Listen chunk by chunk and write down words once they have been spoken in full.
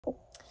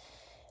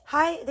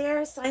Hi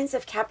there, signs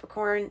of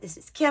Capricorn. This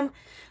is Kim.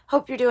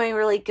 Hope you're doing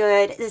really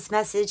good. This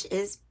message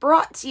is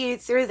brought to you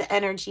through the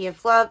energy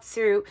of love,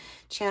 through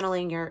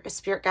channeling your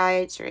spirit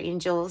guides, your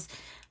angels,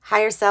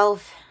 higher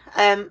self.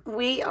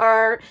 We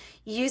are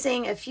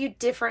using a few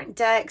different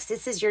decks.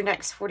 This is your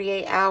next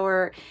 48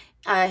 hour.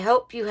 I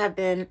hope you have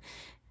been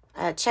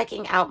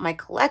checking out my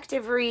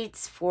collective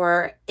reads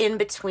for in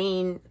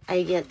between.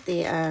 I get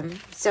the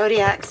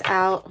zodiacs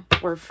out,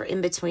 or for in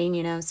between,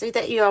 you know, so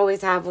that you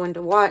always have one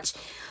to watch.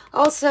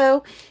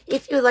 Also,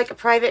 if you would like a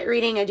private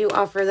reading, I do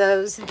offer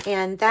those,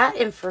 and that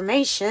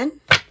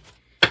information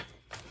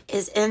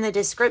is in the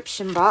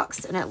description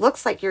box. And it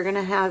looks like you're going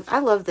to have, I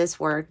love this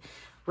word,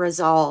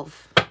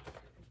 resolve,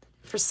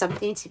 for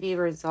something to be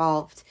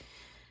resolved.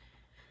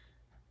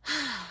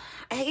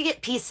 I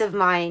get peace of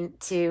mind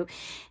too.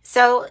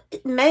 So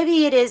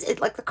maybe it is,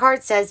 like the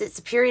card says, it's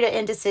a period of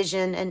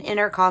indecision and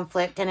inner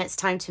conflict, and it's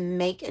time to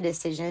make a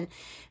decision,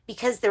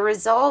 because the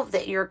resolve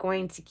that you're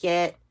going to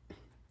get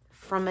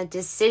from a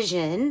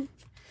decision,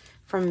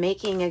 from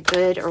making a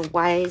good or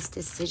wise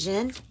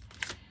decision,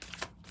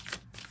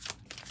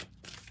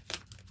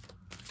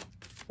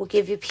 will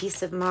give you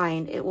peace of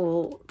mind. It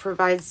will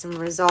provide some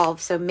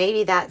resolve. So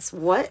maybe that's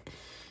what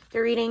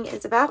the reading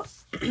is about.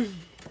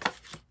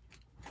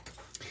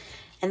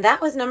 And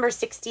that was number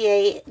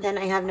 68. Then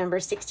I have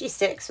number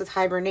 66 with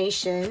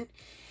hibernation.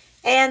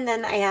 And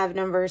then I have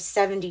number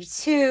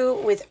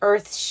 72 with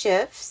earth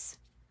shifts.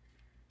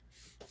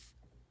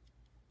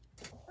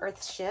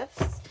 Earth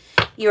shifts.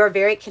 You are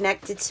very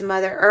connected to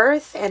Mother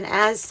Earth, and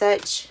as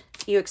such,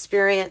 you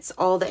experience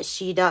all that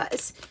she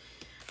does.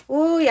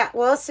 Oh, yeah.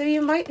 Well, so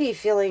you might be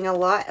feeling a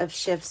lot of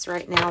shifts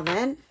right now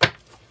then.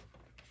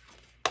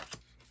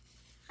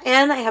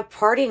 And I have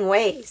parting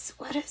ways.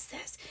 What is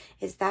this?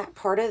 Is that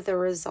part of the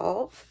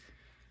resolve?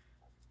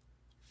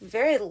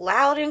 Very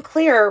loud and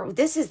clear.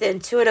 This is the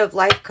Intuitive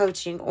Life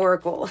Coaching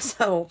Oracle.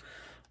 So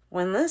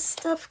when this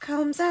stuff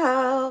comes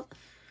out,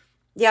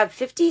 you have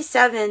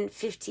 57,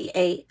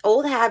 58.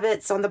 Old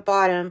habits on the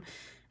bottom.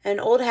 An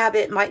old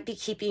habit might be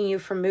keeping you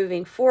from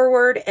moving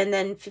forward. And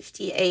then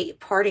 58,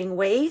 parting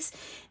ways.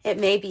 It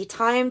may be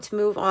time to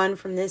move on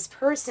from this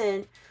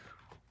person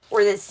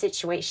or this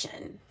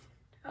situation.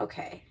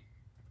 Okay.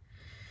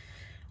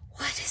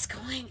 What is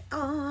going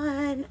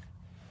on?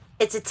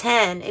 It's a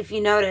 10. If you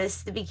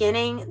notice, the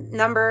beginning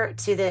number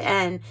to the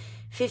end,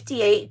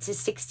 58 to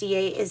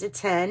 68 is a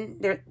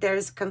 10.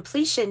 There's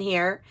completion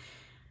here.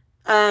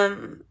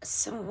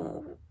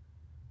 So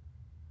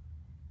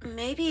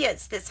maybe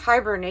it's this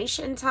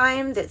hibernation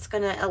time that's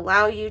going to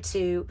allow you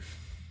to,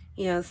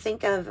 you know,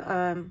 think of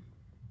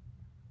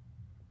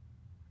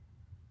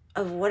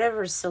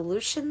whatever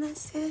solution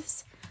this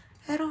is.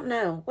 I don't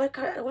know. What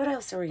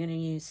else are we going to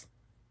use?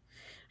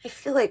 I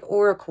feel like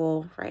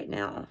Oracle right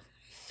now.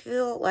 I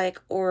feel like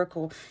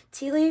Oracle.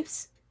 Tea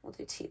leaves? We'll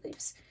do tea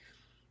leaves.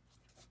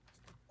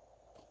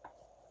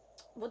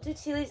 We'll do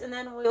tea leaves, and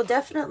then we'll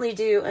definitely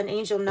do an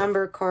angel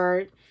number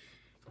card,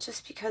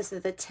 just because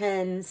of the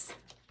 10s.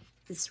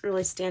 It's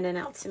really standing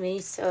out to me.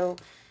 So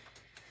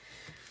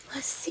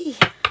let's see.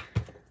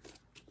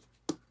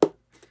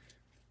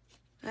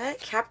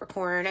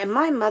 Capricorn. And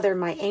my mother,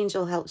 my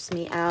angel, helps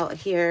me out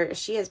here.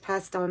 She has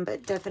passed on,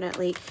 but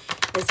definitely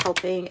is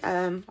helping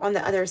on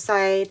the other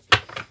side.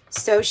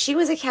 So she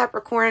was a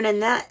Capricorn,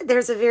 and that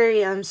there's a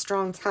very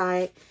strong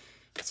tie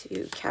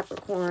to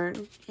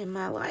Capricorn in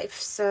my life.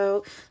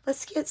 So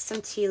let's get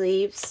some tea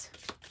leaves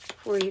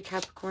for you,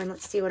 Capricorn.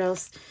 Let's see what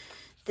else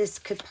this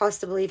could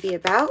possibly be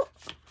about.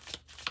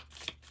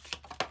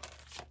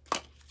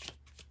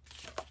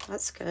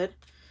 That's good.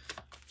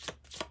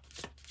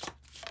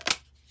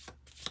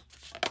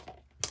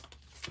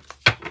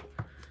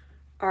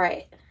 All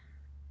right.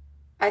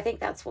 I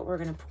think that's what we're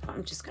going to put.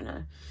 I'm just going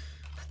to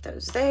put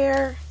those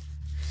there.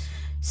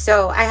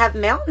 So I have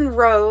Mountain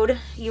Road.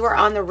 You are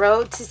on the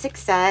road to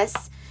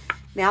success.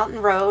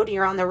 Mountain Road,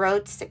 you're on the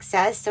road to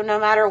success. So no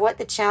matter what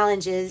the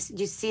challenge is,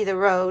 you see the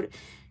road.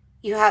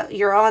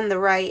 You're on the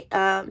right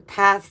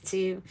path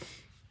to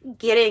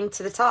getting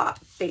to the top,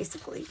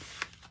 basically.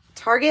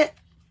 Target,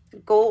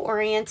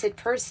 goal-oriented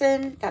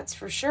person, that's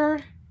for sure.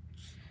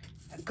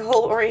 A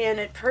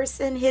goal-oriented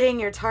person hitting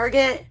your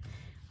target.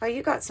 Oh,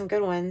 you got some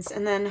good ones.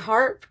 And then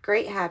Harp,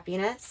 great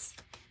happiness.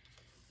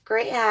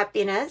 Great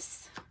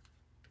happiness.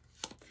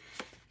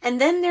 And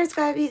then there's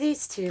got to be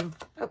these two.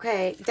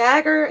 Okay.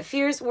 Dagger,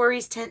 fears,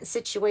 worries, tense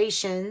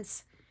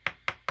situations.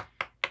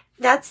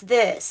 That's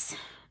this.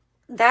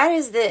 That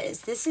is this.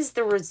 This is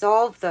the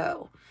resolve,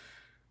 though.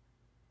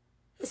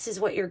 This is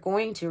what you're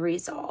going to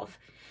resolve.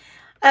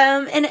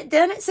 And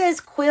then it says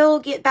Quill,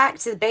 get back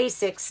to the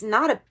basics.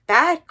 Not a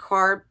bad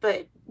card,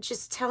 but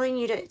just telling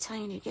you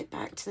to get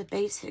back to the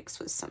basics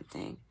with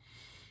something.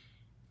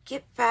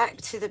 Get back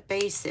to the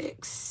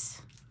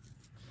basics.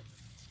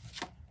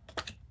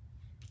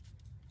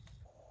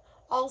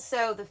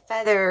 Also, the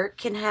feather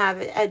can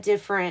have a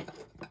different,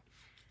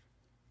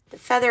 the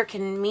feather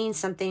can mean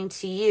something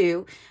to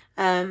you.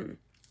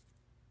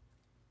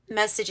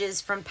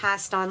 Messages from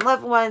passed on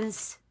loved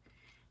ones,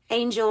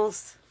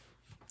 angels,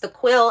 the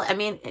quill, I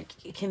mean,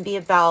 it can be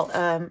about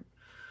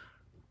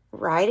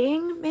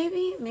writing,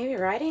 maybe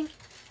writing.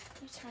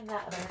 Let me turn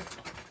that other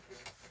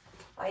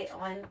light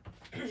on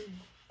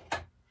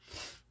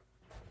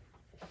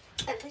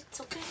a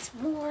little bit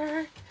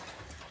more.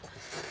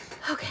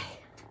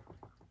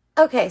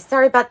 Okay,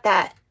 sorry about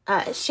that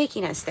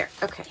shakiness there.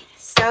 Okay,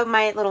 so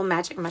my little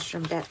magic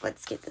mushroom deck,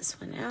 let's get this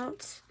one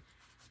out.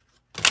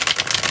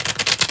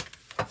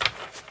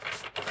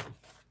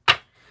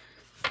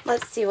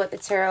 Let's see what the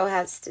tarot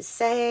has to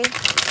say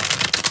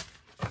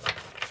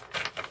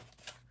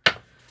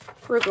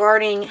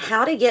regarding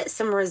how to get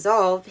some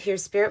resolve here,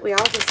 Spirit. We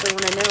obviously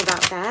want to know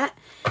about that.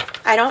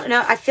 I don't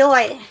know. I feel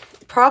like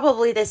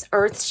probably this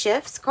Earth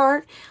Shifts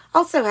card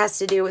also has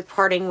to do with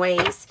parting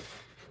ways.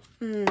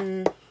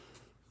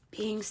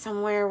 Being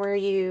somewhere where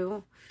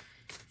you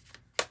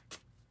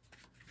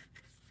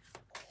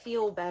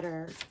feel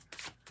better.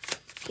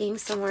 Being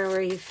somewhere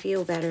where you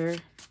feel better.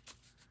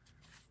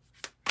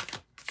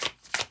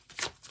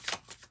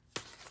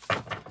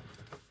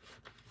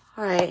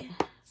 All right.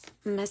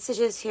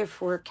 Messages here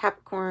for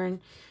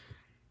Capricorn.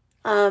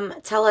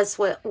 Tell us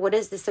what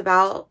is this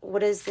about?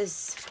 What is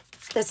this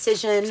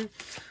decision?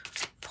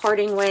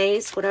 Parting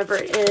ways, whatever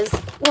it is.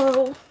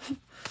 Whoa.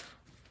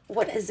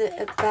 What is it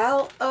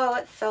about? Oh,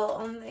 they fell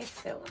on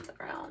the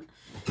ground.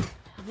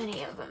 How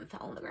many of them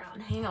fell on the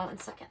ground? Hang on one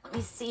second. Let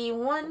me see.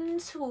 1,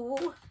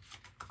 2,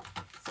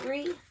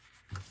 3.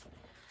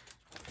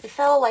 They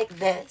fell like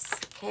this.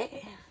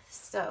 Okay.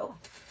 So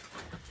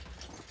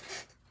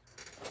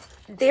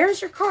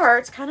there's your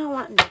cards. Kind of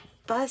wanting to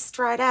bust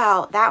right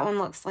out. That one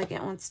looks like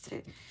it wants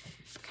to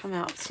come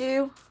out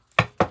too.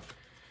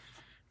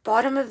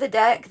 Bottom of the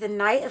deck, the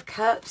Knight of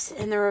Cups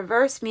in the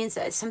reverse means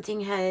that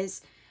something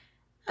has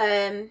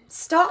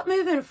stopped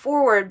moving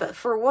forward, but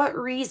for what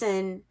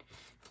reason?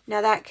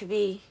 Now that could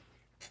be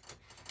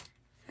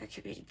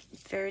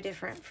very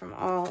different from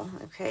all.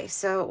 Okay,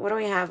 so what do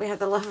we have? We have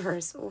the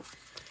Lovers. Ooh,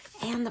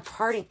 and the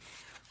parting.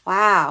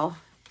 Wow.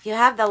 You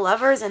have the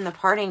Lovers and the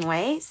parting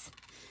ways.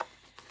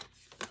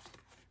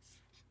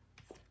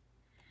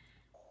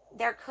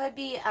 There could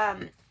be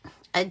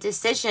a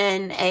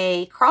decision,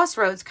 a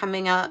crossroads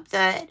coming up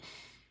that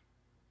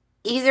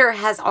either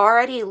has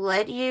already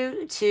led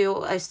you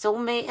to a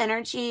soulmate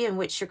energy in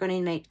which you're going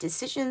to make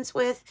decisions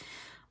with,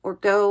 or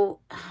go,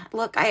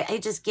 look, I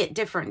just get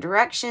different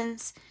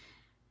directions.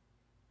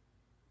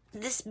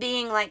 This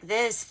being like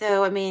this,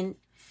 though, I mean,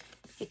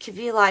 it could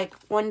be like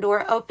one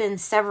door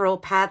opens, several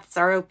paths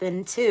are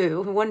open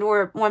too.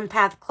 One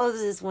path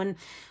closes,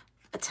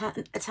 a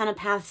ton of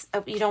paths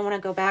open. You don't want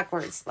to go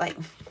backwards. Like,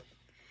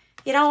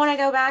 you don't want to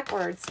go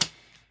backwards.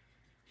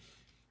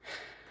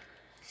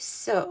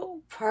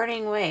 So,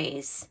 parting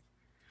ways.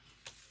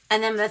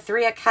 And then the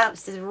Three of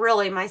Cups is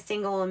really my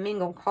single and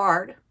mingle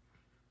card.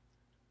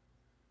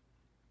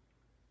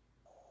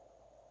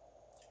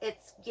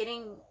 It's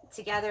getting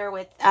together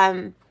with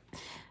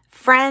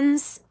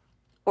friends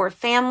or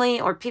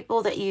family or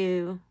people that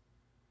you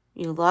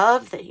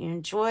love, that you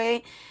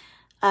enjoy.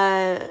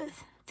 The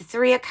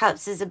Three of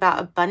Cups is about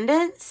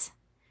abundance.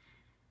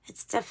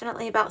 It's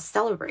definitely about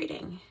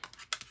celebrating.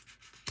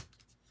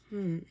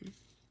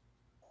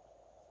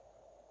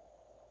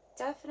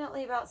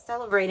 Definitely about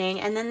celebrating.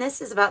 And then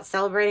this is about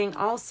celebrating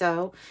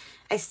also.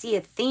 I see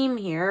a theme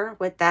here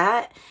with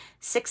that.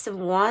 6 of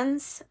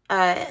Wands.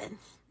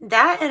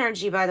 That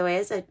energy, by the way,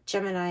 is a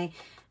Gemini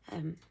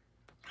kind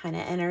of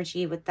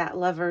energy with that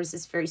Lovers.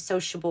 Is very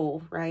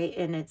sociable, right?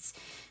 And it's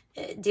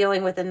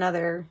dealing with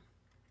another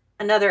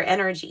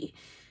energy.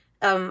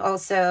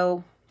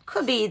 Also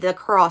could be the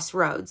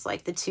crossroads.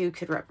 Like the two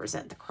could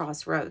represent the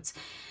crossroads.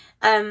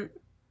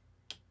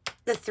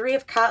 The Three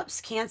of Cups,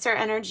 Cancer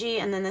energy,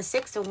 and then the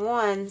 6 of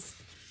Wands,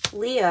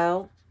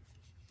 Leo,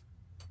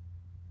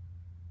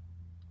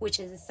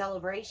 which is a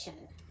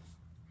celebration.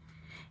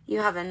 You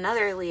have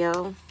another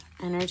Leo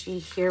energy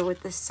here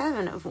with the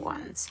 7 of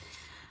Wands.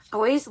 I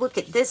always look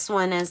at this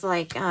one as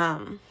like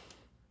a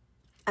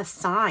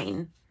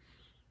sign.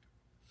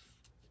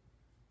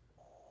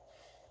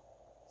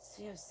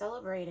 So you're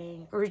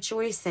celebrating,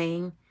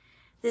 rejoicing.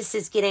 This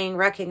is getting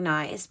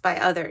recognized by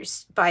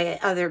others, by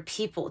other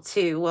people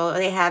too. Well,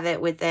 they have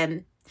it with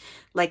them.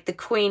 Like the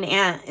queen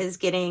ant is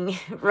getting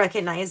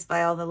recognized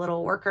by all the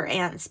little worker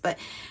ants. But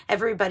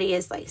everybody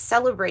is like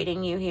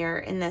celebrating you here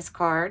in this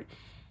card.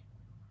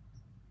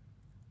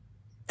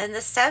 And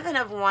the 7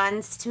 of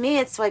Wands, to me,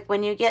 it's like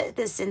when you get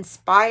this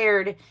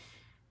inspired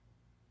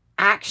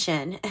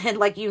action. And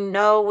like you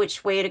know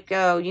which way to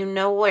go. You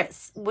know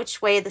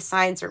which way the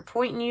signs are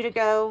pointing you to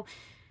go.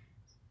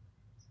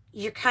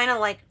 You're kind of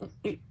like,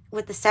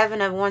 with the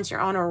 7 of Wands, you're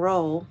on a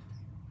roll.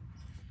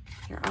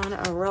 You're on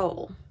a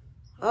roll.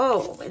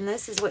 Oh, and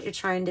this is what you're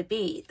trying to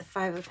be, the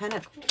 5 of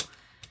Pentacles.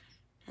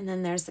 And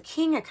then there's the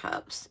King of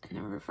Cups in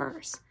the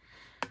reverse.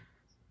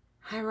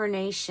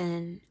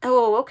 Hibernation.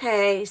 Oh,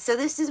 okay. So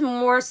this is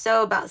more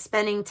so about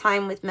spending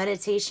time with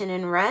meditation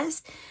and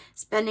rest.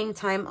 Spending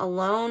time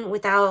alone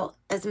without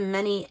as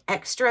many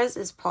extras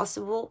as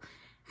possible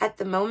at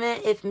the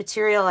moment. If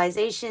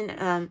materialization,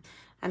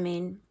 I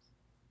mean,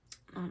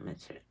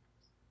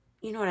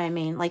 you know what I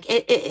mean? Like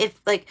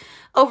if like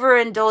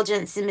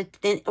overindulgence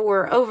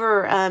or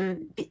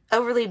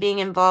overly being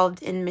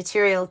involved in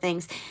material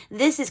things,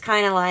 this is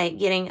kind of like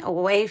getting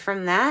away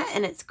from that,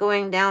 and it's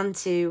going down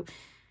to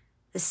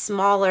the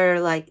smaller,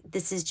 like,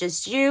 this is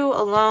just you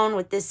alone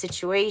with this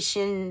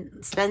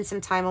situation. Spend some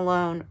time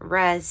alone,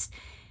 rest,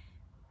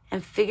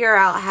 and figure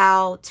out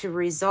how to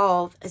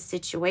resolve a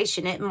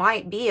situation. It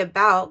might be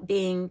about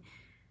being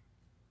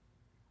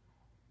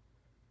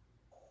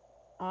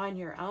on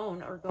your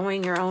own or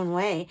going your own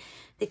way.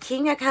 The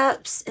King of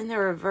Cups in the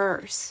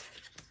reverse.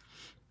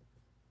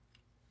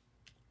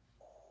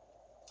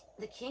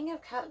 The King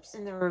of Cups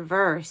in the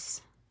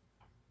reverse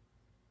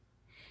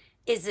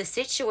is a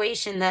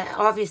situation that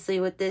obviously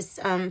with this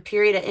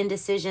period of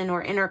indecision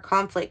or inner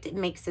conflict, it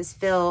makes us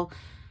feel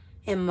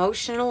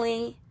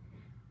emotionally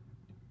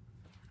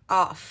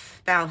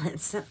off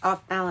balance.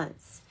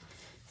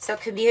 So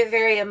it could be a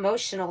very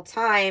emotional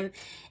time.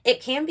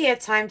 It can be a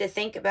time to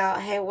think about,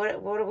 hey, what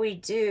do we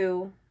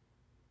do?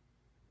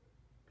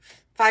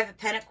 Five of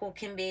Pentacles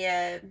can be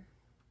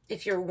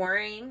if you're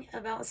worrying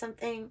about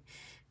something,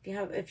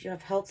 if you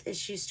have health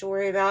issues to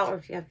worry about, or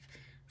if you have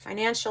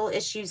financial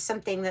issues,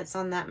 something that's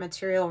on that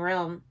material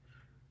realm,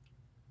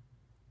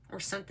 or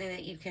something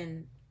that you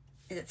can,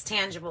 that's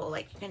tangible,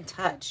 like you can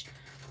touch.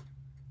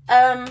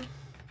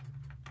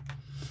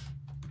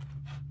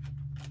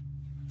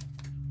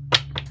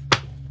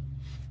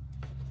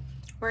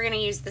 We're going to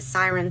use the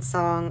siren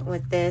song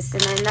with this.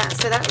 And then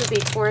that would be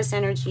Taurus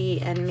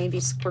energy and maybe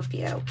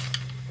Scorpio.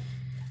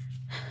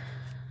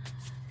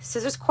 So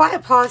there's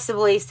quite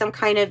possibly some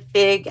kind of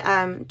big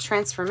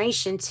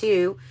transformation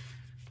too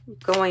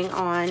going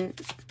on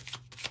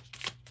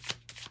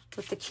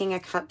with the King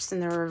of Cups in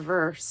the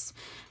reverse.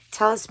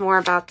 Tell us more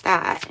about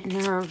that in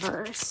the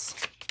reverse.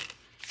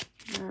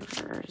 In the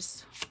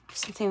reverse.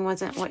 Something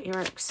wasn't what you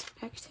were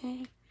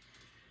expecting.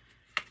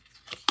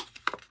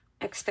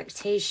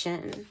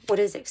 Expectation. What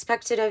is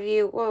expected of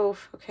you? Whoa,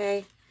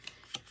 okay.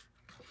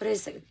 What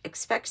is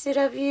expected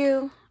of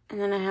you? And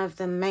then I have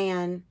the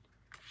Man.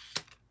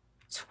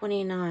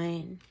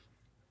 29.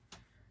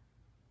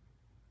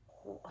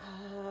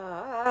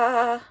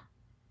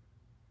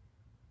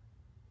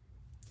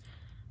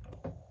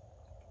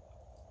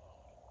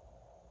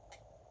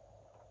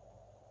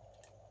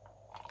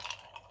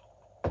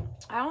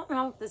 I don't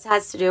know if this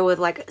has to do with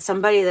like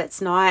somebody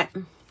that's not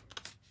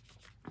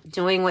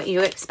doing what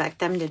you expect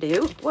them to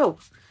do. Whoa.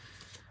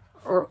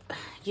 Or,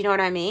 you know what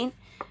I mean?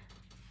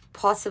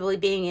 Possibly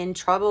being in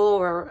trouble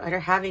or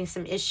having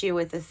some issue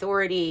with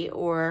authority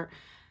or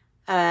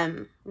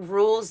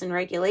rules and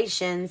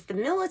regulations. The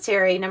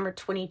military, number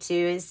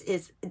 22,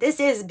 is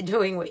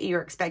doing what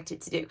you're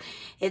expected to do.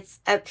 It's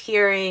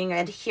adhering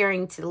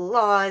to the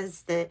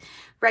laws, the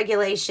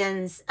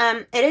regulations.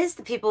 It is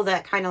the people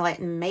that kind of like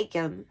make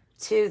them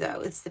too, though.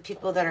 It's the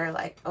people that are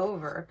like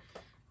over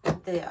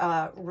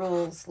the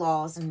rules,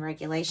 laws, and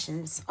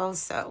regulations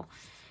also.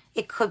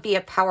 It could be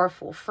a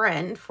powerful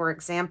friend, for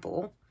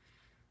example.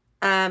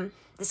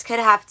 This could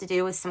have to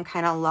do with some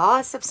kind of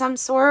loss of some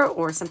sort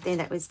or something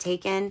that was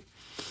taken.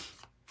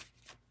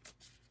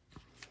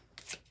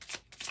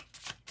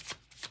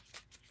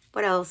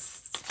 What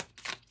else?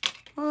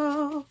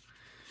 Oh,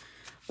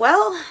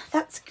 well,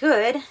 that's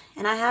good.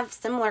 And I have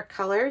similar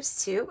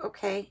colors too.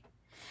 Okay.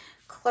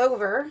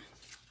 Clover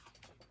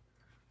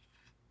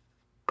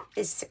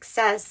is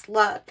success,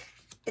 luck.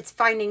 It's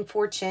finding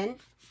fortune.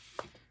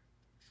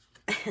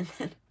 And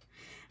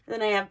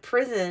then I have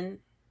prison,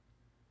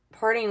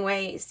 parting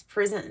ways,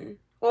 prison.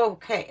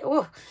 Okay.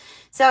 Oh,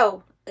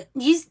 so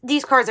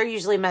these cards are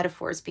usually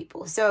metaphors,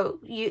 people. So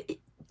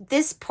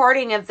this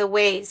parting of the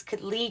ways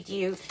could lead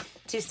you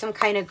to some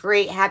kind of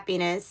great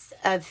happiness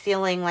of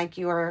feeling like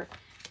you're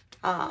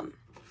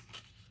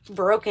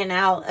broken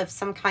out of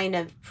some kind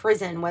of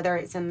prison, whether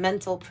it's a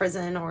mental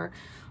prison or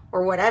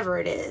whatever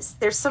it is.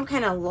 There's some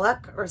kind of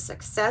luck or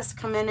success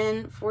coming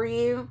in for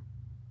you.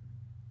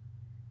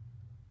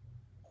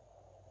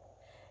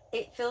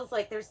 It feels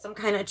like there's some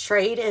kind of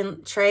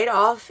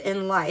trade-off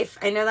in life.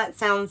 I know that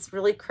sounds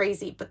really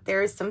crazy, but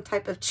there is some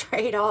type of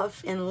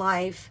trade-off in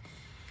life.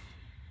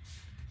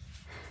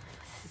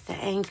 The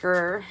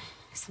Anchor,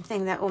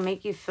 something that will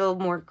make you feel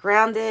more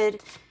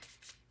grounded.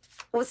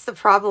 What's the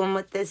problem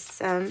with this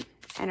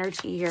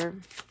energy here?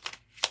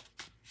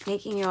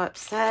 Making you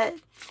upset.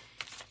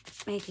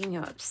 Making you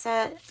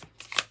upset.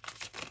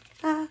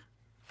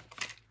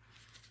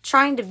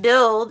 Trying to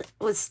build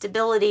with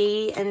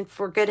stability and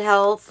for good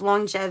health,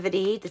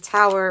 longevity. The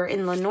Tower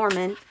in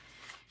Lenormand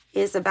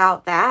is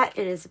about that.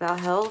 It is about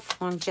health,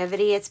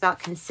 longevity. It's about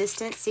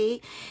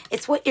consistency.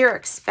 It's what you're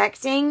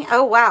expecting.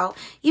 Oh, wow.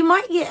 You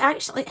might get,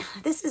 actually,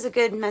 this is a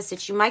good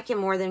message. You might get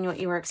more than what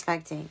you were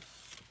expecting.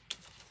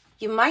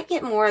 You might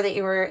get more that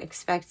you were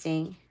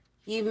expecting.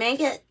 You may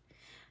get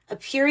a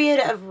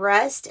period of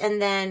rest,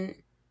 and then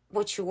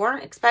what you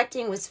weren't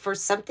expecting was for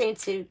something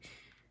to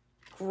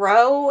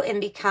grow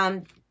and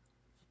become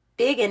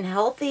big and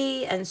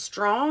healthy and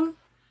strong.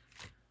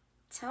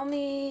 Tell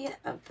me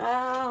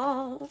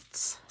about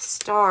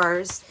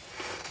stars.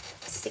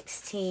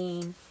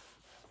 16.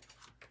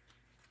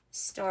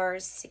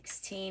 Stars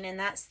 16, and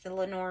that's the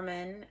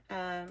Lenormand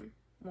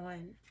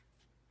one.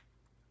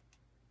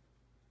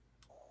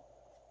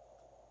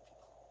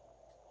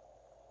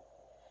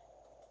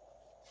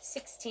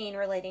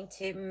 Relating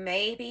to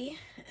maybe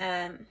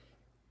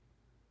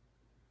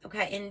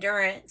okay,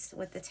 endurance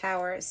with the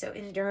Tower. So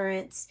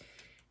endurance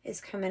is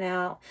coming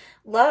out.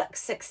 Luck,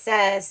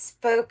 success,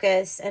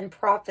 focus, and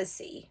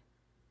prophecy.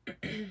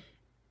 It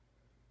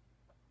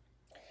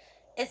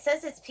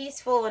says it's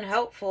peaceful and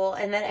hopeful,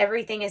 and that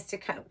everything is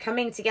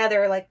coming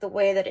together like the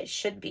way that it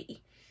should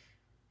be.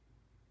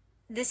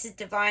 This is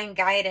divine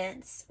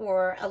guidance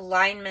or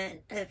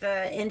alignment of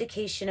an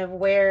indication of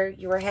where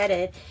you're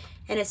headed.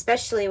 And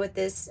especially with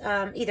this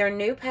either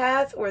new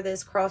path or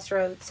this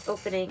crossroads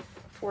opening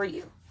for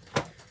you.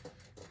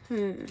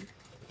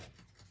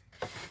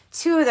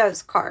 Two of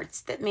those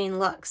cards that mean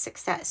luck,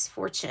 success,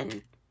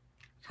 fortune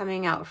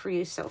coming out for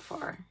you so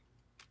far.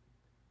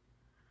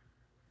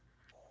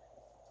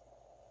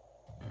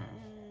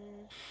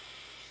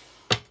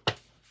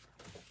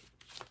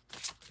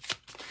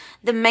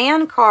 The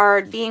Man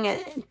card being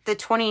the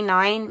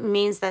 29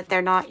 means that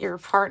they're not your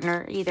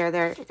partner either.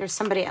 They're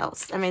somebody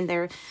else. I mean,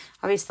 they're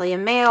obviously a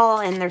male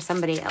and they're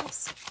somebody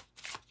else.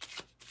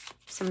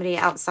 Somebody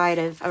outside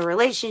of a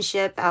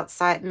relationship,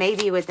 outside,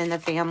 maybe within the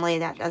family.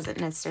 That doesn't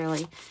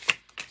necessarily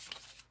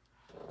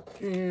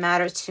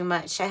matter too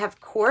much. I have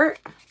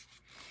Court.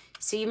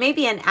 So you may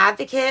be an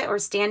advocate or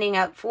standing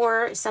up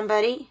for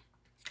somebody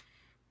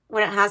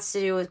when it has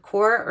to do with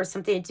court or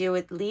something to do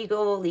with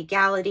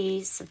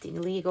legalities, something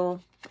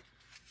legal.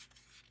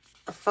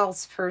 A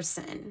false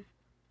person.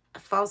 A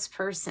false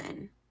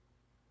person.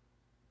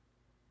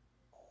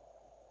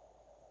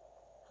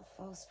 A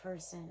false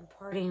person.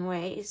 Parting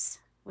ways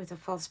with a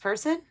false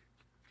person.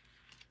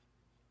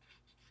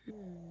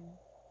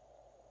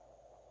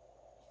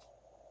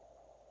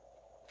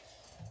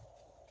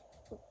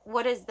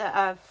 What is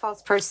the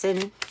false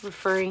person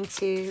referring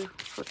to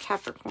for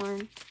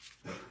Capricorn?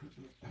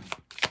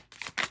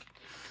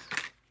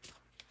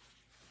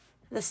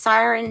 The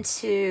Siren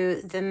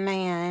to the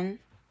Man.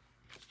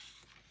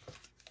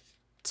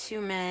 Two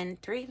men,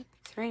 three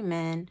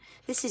men.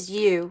 This is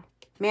you,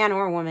 man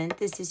or woman.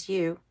 This is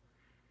you.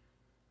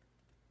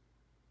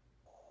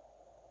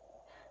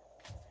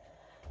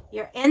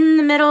 You're in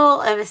the middle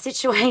of a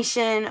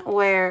situation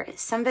where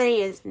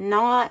somebody is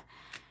not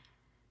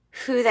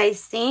who they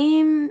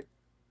seem.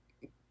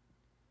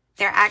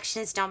 Their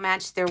actions don't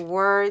match their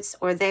words,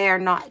 or they are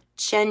not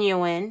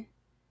genuine.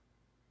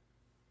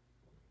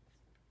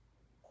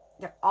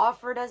 Their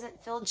offer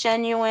doesn't feel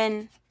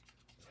genuine.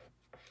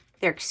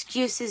 Their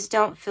excuses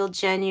don't feel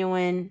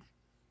genuine.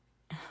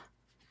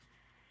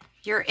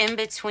 You're in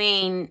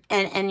between,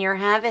 and you're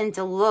having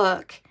to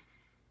look.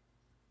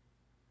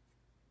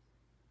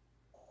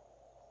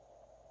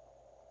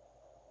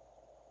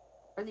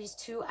 Are these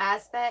two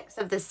aspects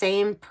of the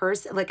same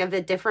person, like of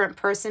a different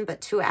person,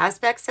 but two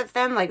aspects of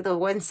them? Like the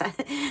one side,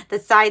 the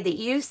side that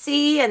you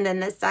see, and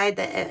then the side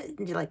that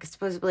like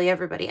supposedly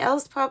everybody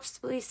else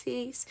possibly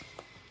sees.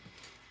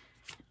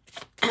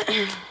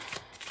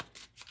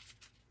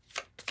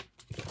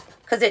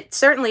 Because it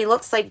certainly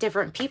looks like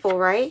different people,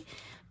 right?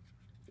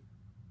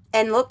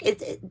 And look,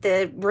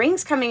 the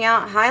ring's coming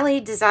out, highly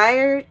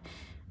desired,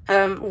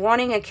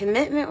 wanting a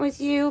commitment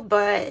with you,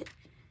 but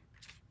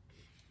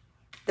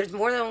there's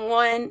more than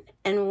one,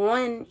 and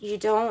one you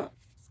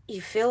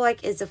feel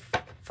like is a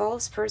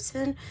false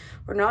person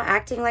or not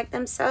acting like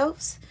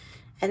themselves.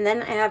 And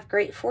then I have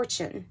Great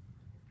Fortune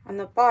on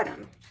the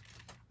bottom.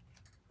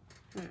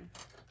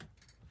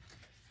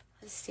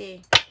 Let's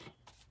see.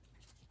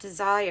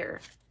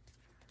 Desire.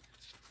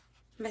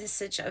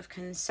 Message of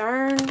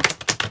concern.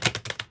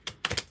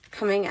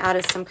 Coming out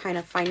of some kind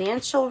of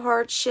financial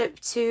hardship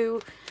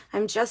too.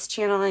 I'm just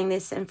channeling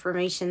this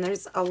information.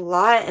 There's a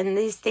lot, and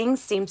these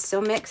things seem so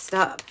mixed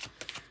up.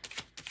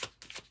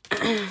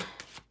 Why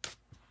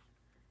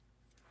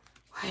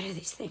do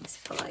these things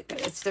feel like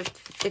that? It's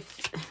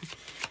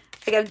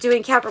like I'm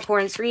doing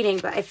Capricorn's reading,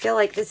 but I feel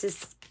like this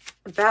is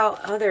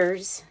about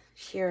others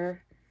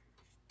here.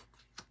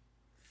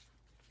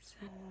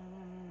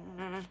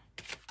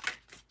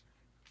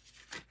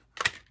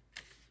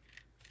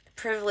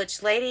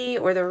 Privileged lady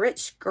or the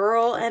rich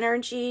girl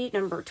energy,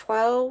 number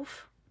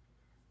 12,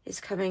 is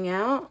coming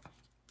out.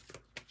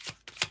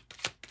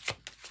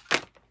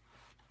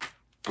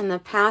 And the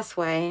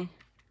pathway.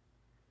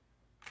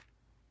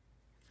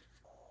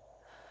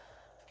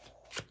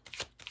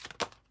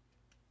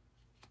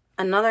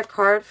 Another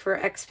card for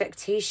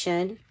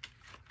expectation.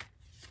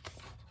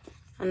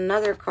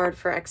 Another card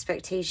for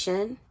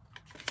expectation.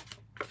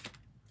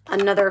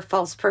 Another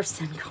false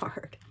person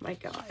card. Oh my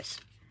gosh.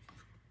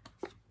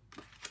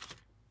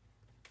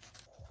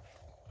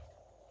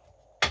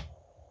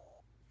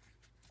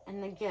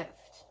 And the gift.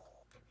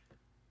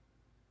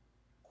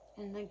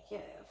 And the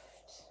gift.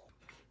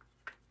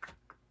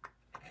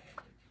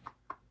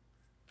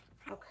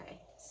 Okay,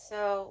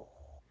 so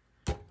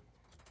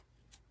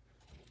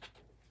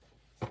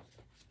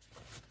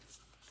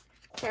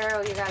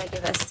Tarot, you gotta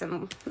give us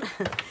some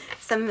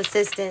some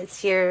assistance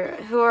here.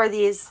 Who are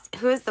these?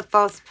 Who is the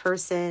false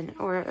person,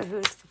 or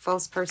who's the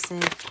false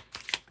person?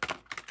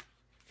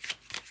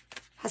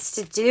 Has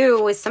to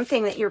do with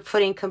something that you're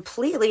putting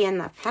completely in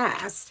the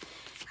past.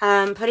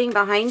 Putting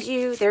behind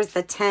you, there's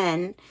the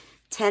 10.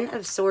 10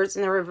 of Swords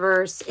in the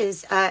reverse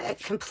is a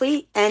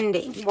complete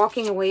ending,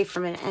 walking away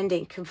from an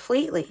ending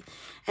completely,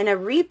 and a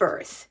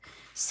rebirth.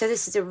 So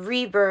this is a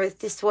rebirth.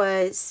 This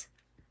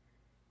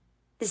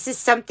is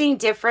something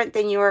different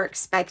than you're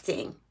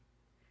expecting.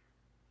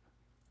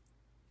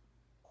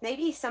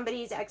 Maybe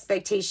somebody's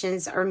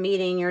expectations are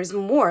meeting yours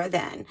more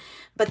than,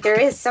 but there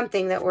is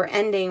something that we're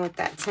ending with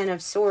that 10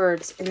 of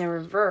Swords in the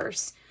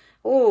reverse.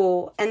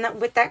 Oh, and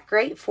with that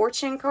Great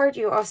Fortune card,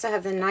 you also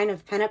have the 9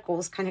 of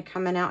Pentacles kind of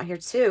coming out here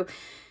too.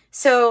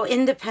 So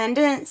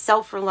independence,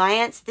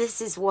 self-reliance, this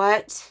is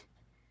what,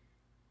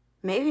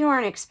 maybe you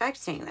weren't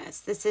expecting this.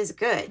 This is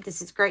good. This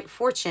is great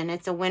fortune.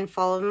 It's a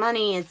windfall of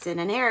money. It's an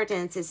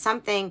inheritance. It's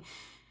something,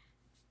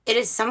 it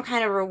is some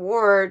kind of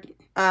reward.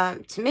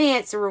 To me,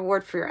 it's a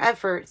reward for your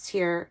efforts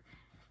here.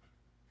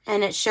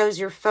 And it shows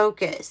your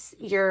focus,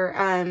 your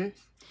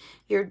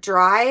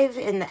drive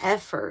and the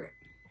effort.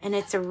 And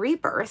it's a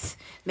rebirth,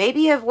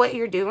 maybe of what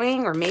you're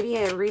doing, or maybe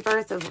a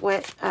rebirth of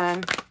what,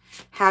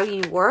 how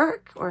you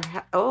work, or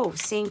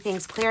seeing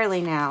things clearly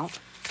now,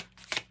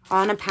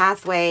 on a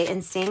pathway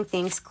and seeing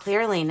things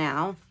clearly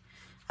now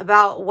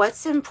about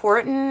what's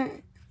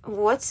important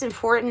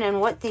and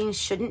what things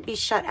shouldn't be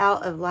shut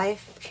out of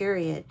life,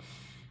 period.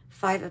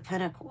 5 of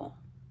Pentacles.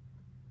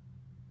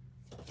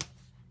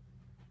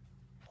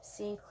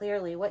 Seeing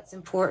clearly what's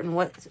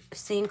important,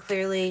 seeing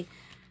clearly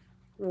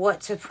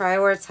what to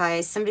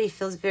prioritize. Somebody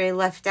feels very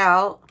left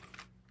out.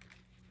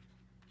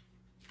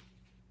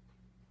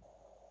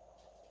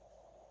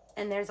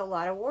 And there's a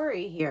lot of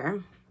worry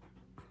here.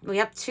 We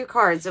have 2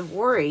 cards of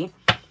worry.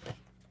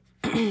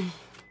 And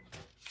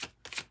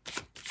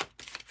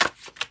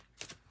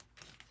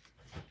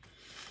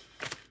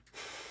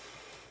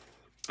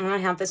I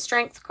have the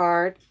Strength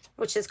card,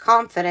 which is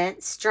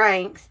confidence,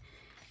 strength.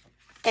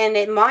 And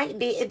it might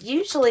be,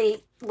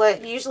 usually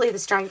the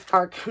Strength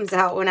card comes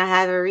out when I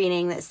have a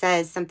reading that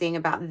says something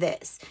about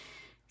this.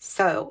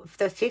 So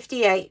the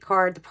 58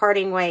 card, the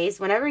Parting Ways,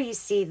 whenever you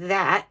see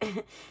that,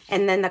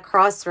 and then the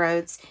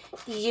Crossroads,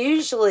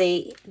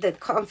 usually the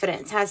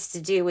confidence has to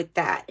do with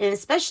that. And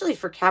especially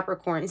for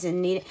Capricorns,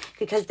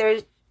 because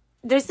there's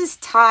this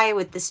tie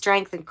with the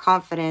strength and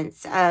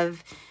confidence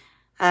of,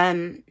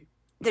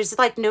 there's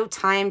like no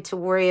time to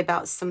worry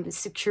about some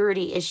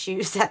security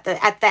issues at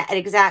that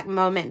exact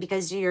moment,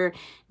 because you're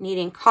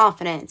needing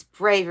confidence,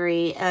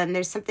 bravery.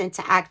 There's something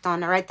to act on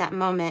right that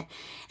moment.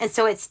 And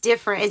so it's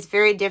different. It's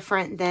very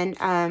different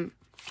than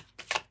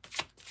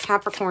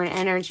Capricorn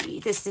energy.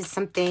 This is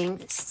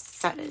something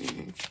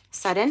sudden.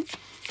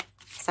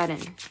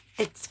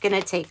 It's going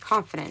to take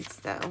confidence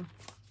though.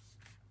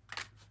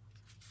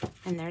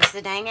 And there's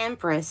the dang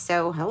Empress.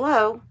 So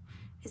hello,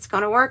 it's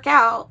going to work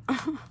out.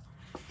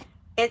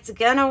 It's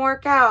gonna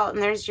work out.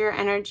 And there's your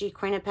energy,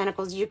 Queen of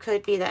Pentacles. You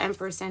could be the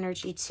Empress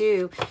energy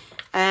too.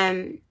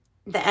 The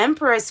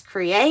Empress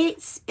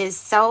creates,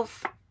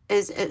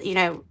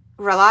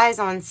 relies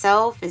on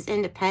self, is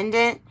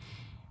independent,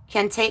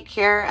 can take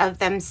care of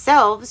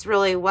themselves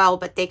really well,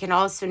 but they can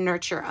also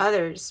nurture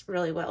others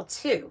really well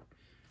too.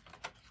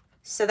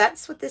 So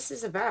that's what this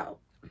is about.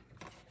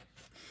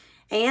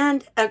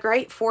 And a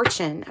great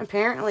fortune,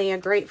 apparently a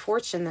great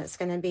fortune that's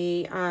going to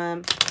be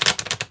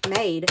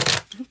made.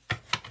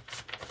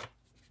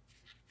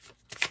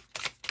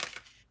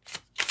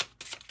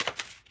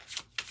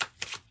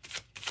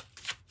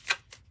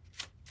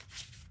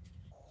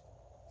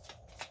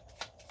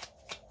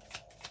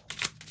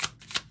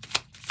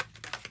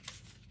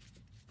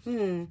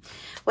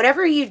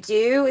 Whatever you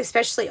do,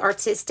 especially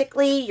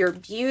artistically, your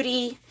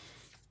beauty,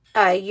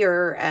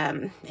 your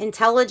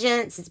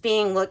intelligence is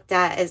being looked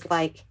at as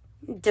like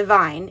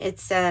divine.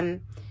 It's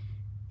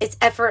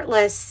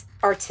effortless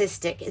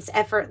artistic. It's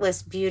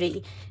effortless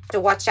beauty. To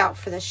watch out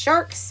for the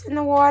sharks in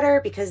the water,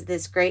 because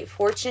this great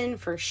fortune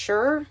for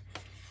sure.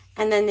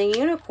 And then the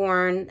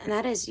unicorn, and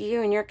that is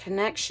you and your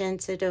connection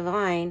to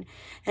divine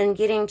and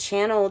getting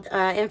channeled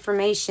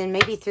information,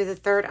 maybe through the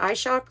 3rd eye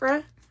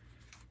chakra.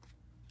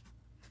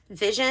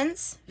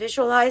 Visions,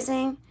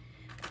 visualizing,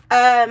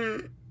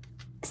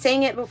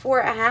 saying it before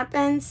it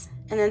happens.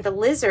 And then the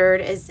lizard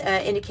is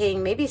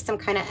indicating maybe some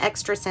kind of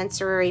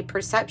extrasensory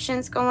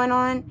perceptions going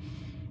on,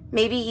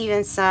 maybe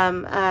even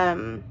some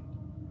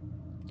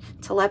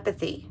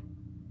telepathy.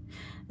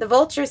 The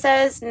vulture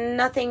says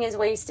nothing is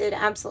wasted,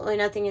 absolutely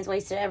nothing is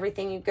wasted.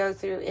 Everything you go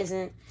through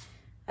isn't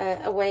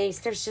a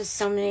waste. There's just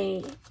so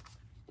many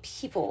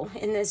people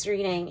in this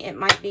reading. It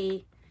might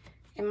be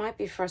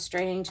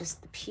frustrating,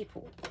 just the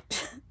people.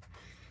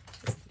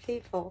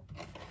 People.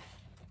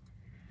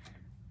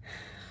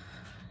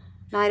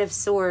 Knight of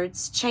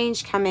Swords,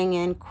 change coming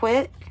in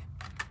quick.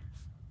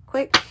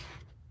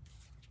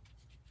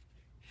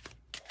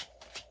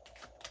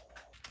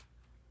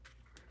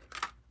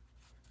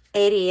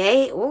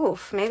 88.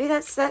 Oof, maybe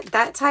that's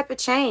that type of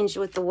change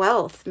with the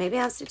wealth. Maybe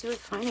it has to do with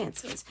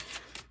finances.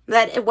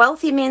 That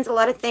wealthy means a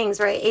lot of things,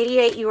 right?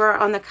 88, you are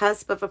on the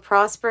cusp of a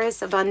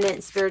prosperous,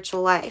 abundant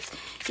spiritual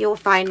life. You will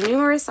find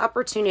numerous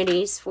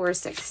opportunities for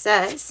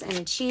success and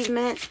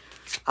achievement,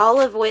 all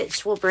of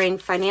which will bring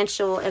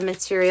financial and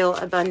material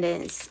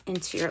abundance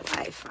into your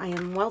life. I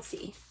am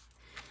wealthy.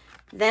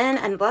 Then,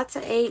 and lots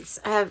of 8s,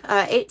 I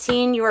have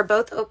 18, you are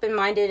both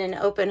open-minded and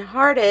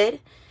open-hearted.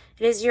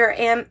 It is your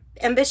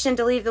ambition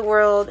to leave the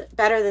world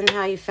better than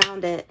how you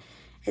found it.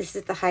 This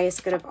is the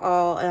highest good of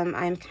all.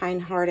 I'm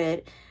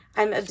kind-hearted.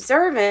 I'm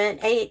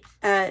observant. 8,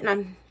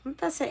 I'm about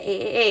to say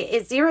 8.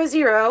 It's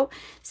 00.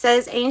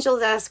 Says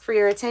angels ask for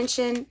your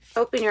attention.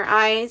 Open your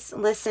eyes,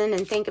 listen,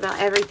 and think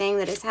about everything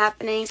that is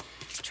happening.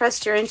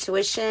 Trust your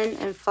intuition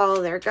and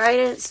follow their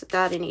guidance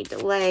without any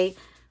delay.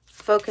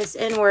 Focus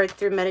inward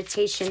through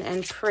meditation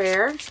and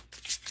prayer.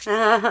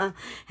 And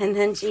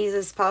then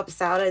Jesus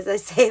pops out as I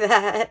say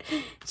that.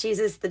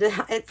 Jesus,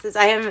 it says,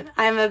 I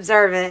am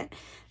observant.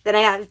 Then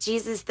I have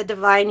Jesus, the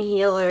divine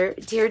healer.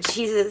 Dear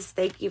Jesus,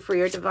 thank you for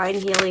your divine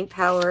healing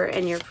power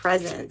and your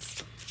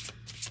presence.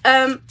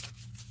 Oh,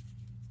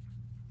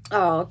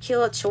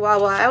 Kilo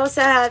Chihuahua. I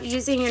also have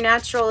using your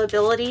natural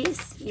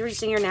abilities,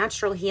 using your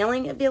natural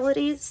healing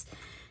abilities.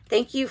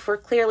 Thank you for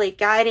clearly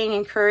guiding,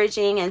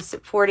 encouraging, and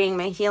supporting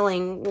my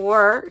healing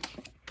work.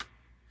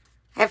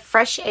 I have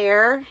fresh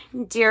air.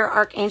 Dear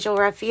Archangel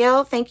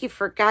Raphael, thank you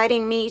for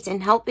guiding me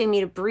and helping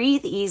me to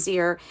breathe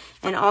easier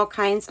in all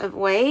kinds of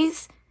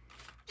ways.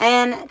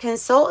 And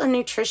consult a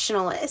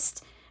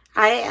nutritionalist.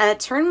 I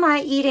turn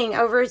my eating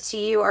over to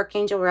you,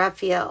 Archangel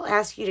Raphael.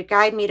 Ask you to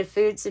guide me to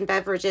foods and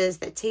beverages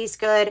that taste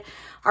good,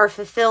 are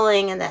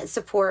fulfilling, and that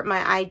support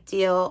my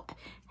ideal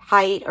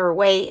height or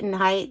weight and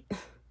height.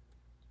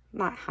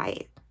 Not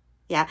height.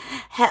 Yeah.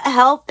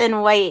 Health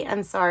and weight.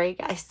 I'm sorry,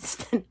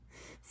 guys.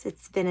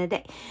 It's been a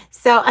day.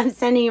 So I'm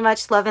sending you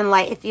much love and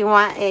light. If you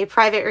want a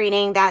private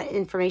reading, that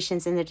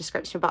information's in the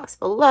description box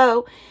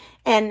below.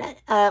 And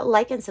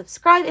like and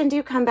subscribe, and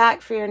do come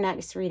back for your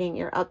next reading,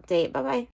 your update. Bye-bye.